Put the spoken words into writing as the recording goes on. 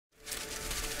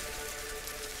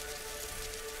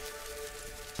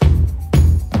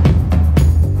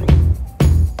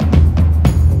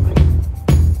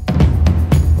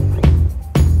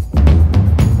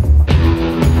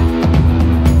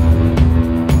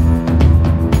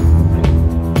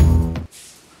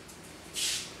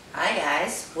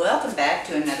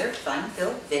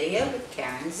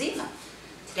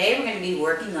Today we're going to be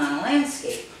working on a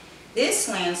landscape. This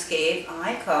landscape,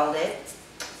 I called it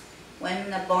When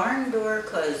the Barn Door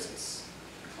Closes.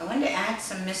 I wanted to add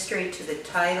some mystery to the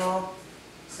title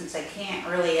since I can't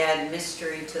really add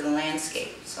mystery to the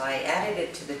landscape. So I added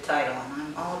it to the title, and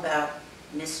I'm all about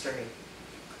mystery.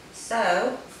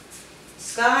 So,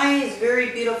 sky is a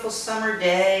very beautiful summer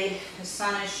day. The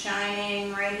sun is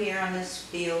shining right here on this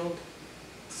field.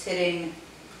 It's hitting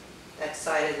that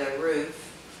side of the roof.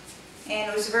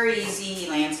 And it was a very easy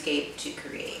landscape to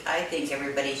create. I think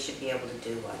everybody should be able to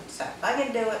do one. So if I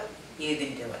can do it, you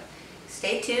can do it.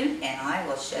 Stay tuned and I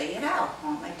will show you how.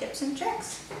 Want my tips and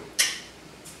tricks?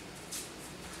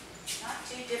 Not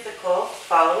too difficult.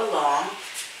 Follow along.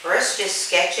 First, just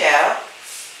sketch out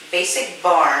the basic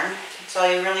barn. That's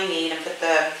all you really need. And put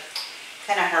the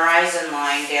kind of horizon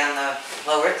line down the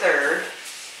lower third.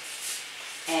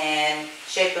 And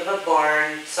shape of a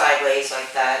barn sideways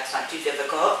like that. It's not too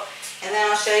difficult. And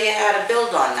then I'll show you how to build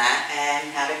on that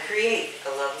and how to create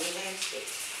a lovely landscape.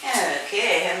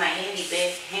 Okay, I have my handy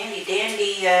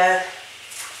dandy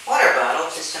water bottle,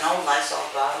 just an old Lysol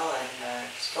bottle, and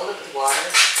just fill it with water.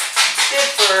 It's good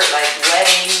for like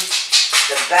wetting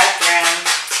the background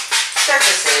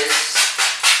surfaces.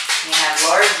 You have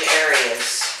large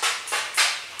areas.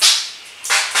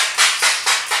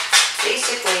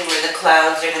 Basically where the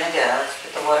clouds are going to go. Let's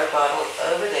put the water bottle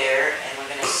over there, and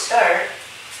we're going to start.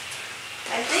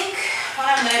 I think what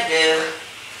I'm going to do,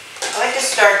 I like to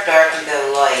start dark and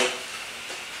go light.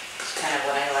 It's kind of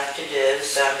what I like to do.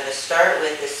 So I'm going to start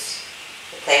with this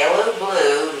phthalo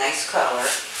blue, nice color,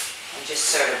 and just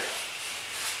sort of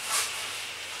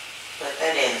put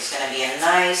that in. It's going to be a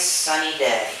nice sunny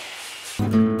day.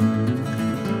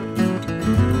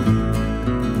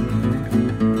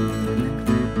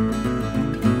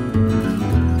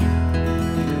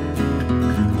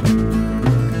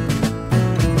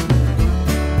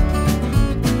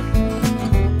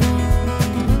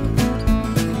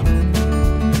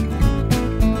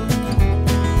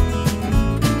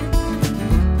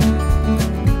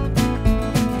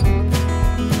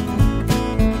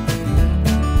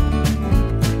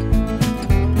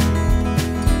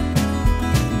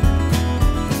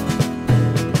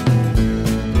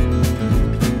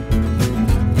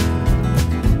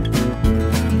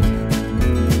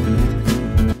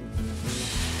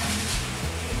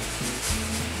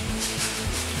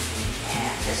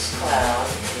 This cloud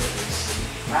is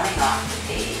running off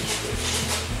the page, which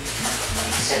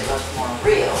makes it look more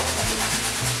real.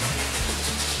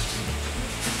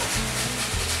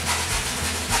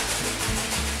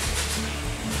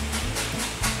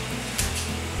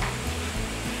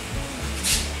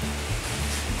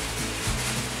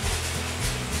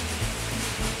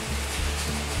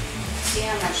 See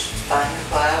how much fun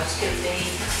clouds can be?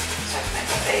 It's like my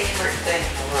favorite thing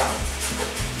in the world.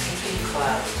 Painting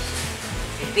clouds.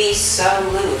 You'd be so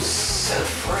loose, so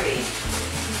free,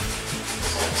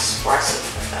 so expressive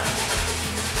with them.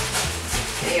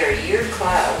 They are your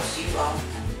clouds, you own them.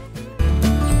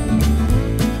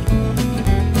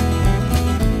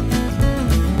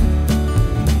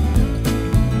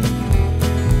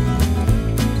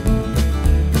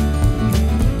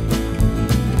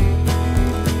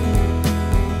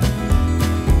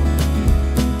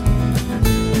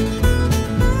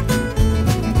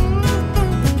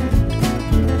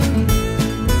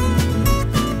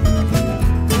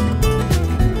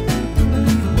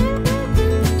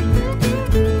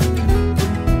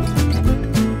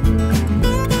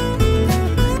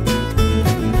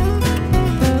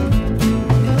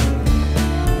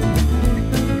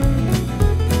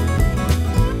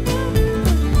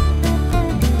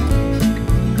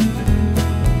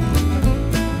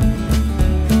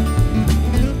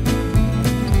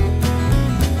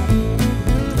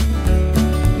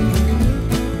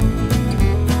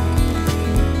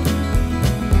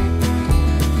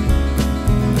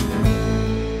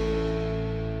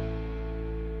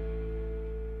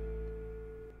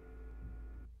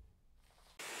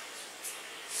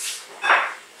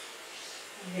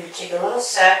 I'm going to take a little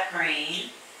sap green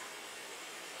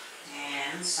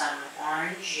and some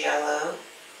orange yellow.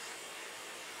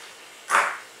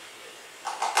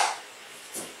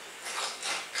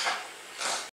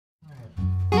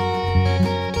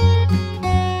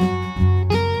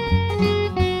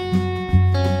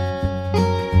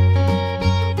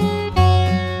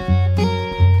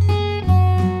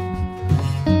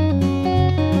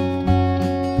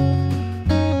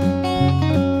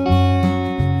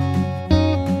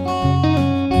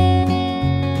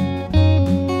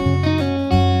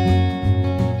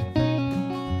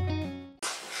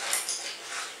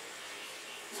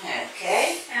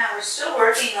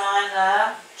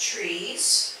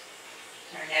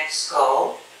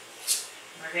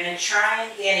 try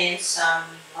and get in some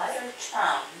lighter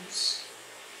tones.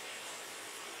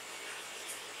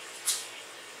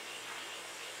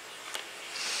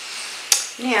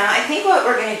 Now, I think what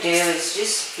we're going to do is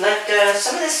just let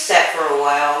some of this set for a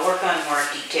while, work on more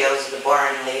details of the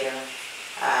barn later.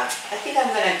 I think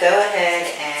I'm going to go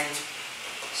ahead and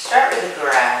start with the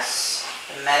grass,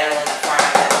 the meadow in the front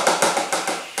of it.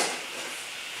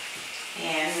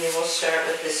 And we will start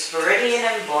with this Viridian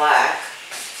in black,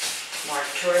 more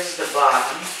towards the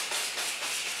bottom.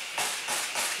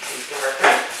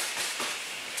 Darker.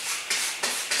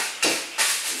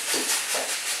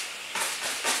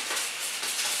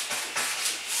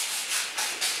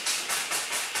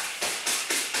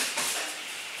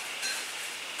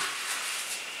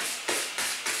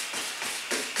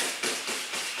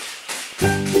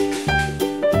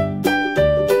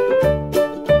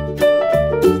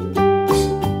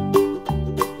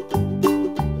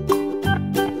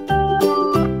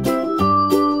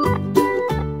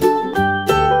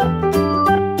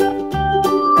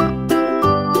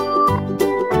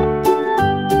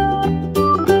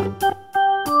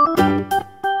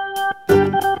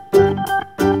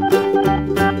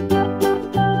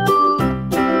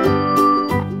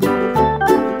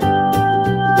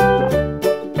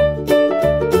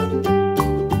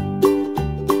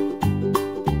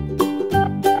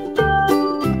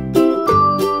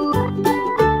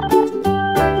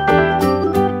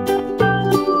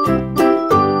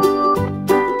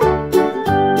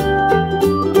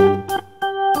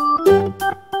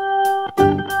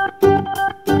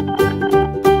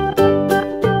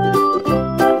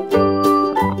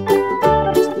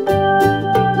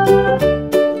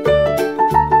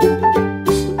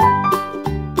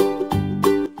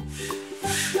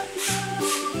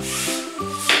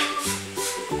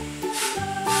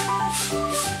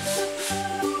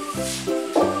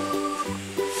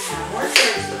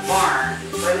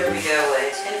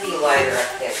 Lighter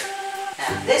up there.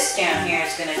 Now this down here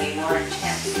is going to be more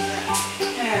intense.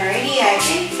 Alrighty, I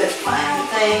think the final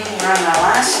thing, we're on the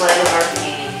last leg of our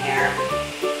painting here.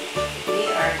 We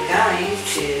are going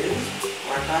to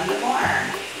work on the barn.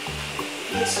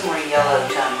 Get some more yellow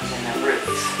tones in the roof.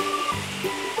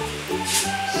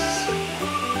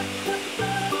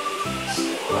 So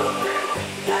over it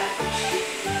like that.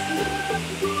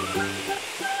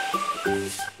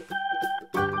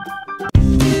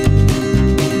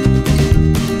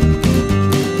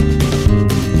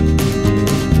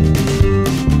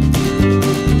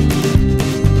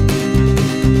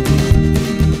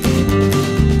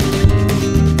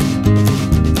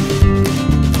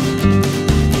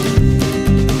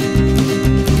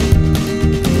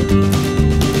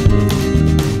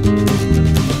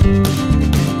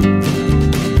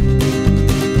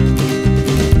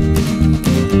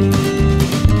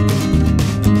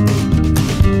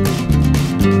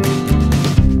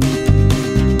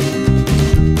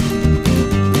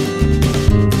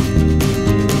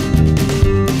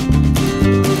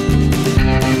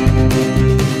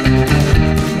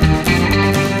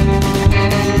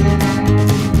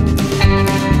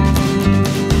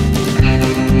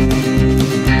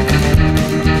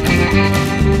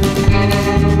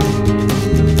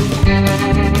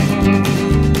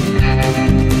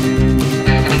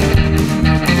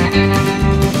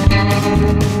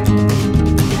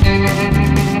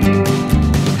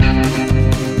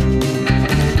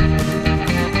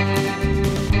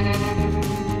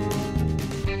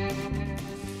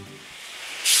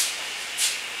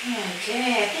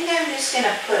 Okay, I think I'm just going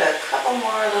to put a couple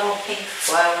more little pink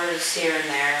flowers here and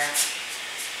there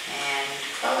and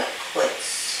call it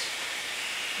quits.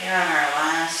 Here on our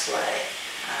last leg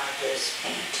of this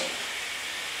painting.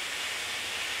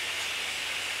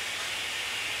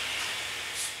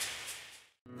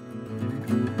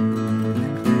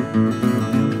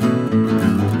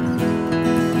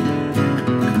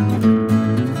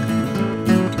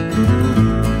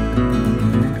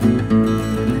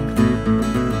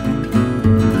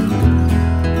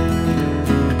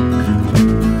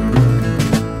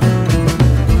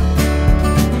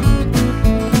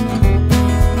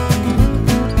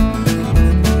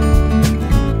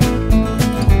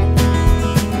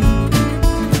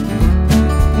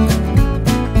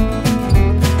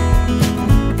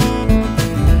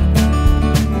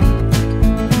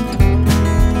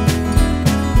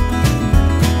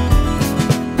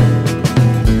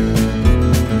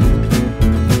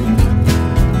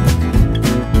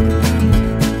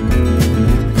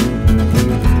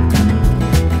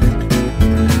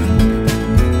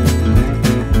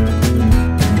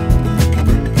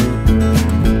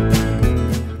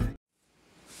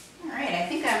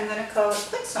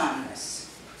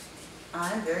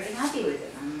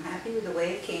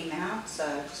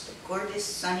 this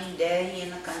sunny day in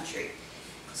the country.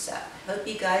 So, hope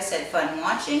you guys had fun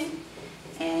watching,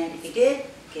 and if you did,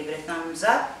 give it a thumbs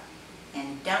up,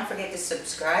 and don't forget to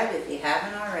subscribe if you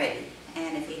haven't already.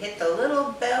 And if you hit the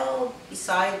little bell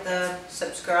beside the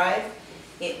subscribe,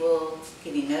 it will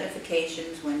give you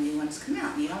notifications when new ones come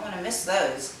out. You don't want to miss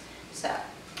those. So,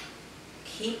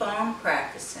 keep on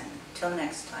practicing. Till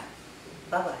next time.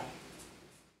 Bye-bye.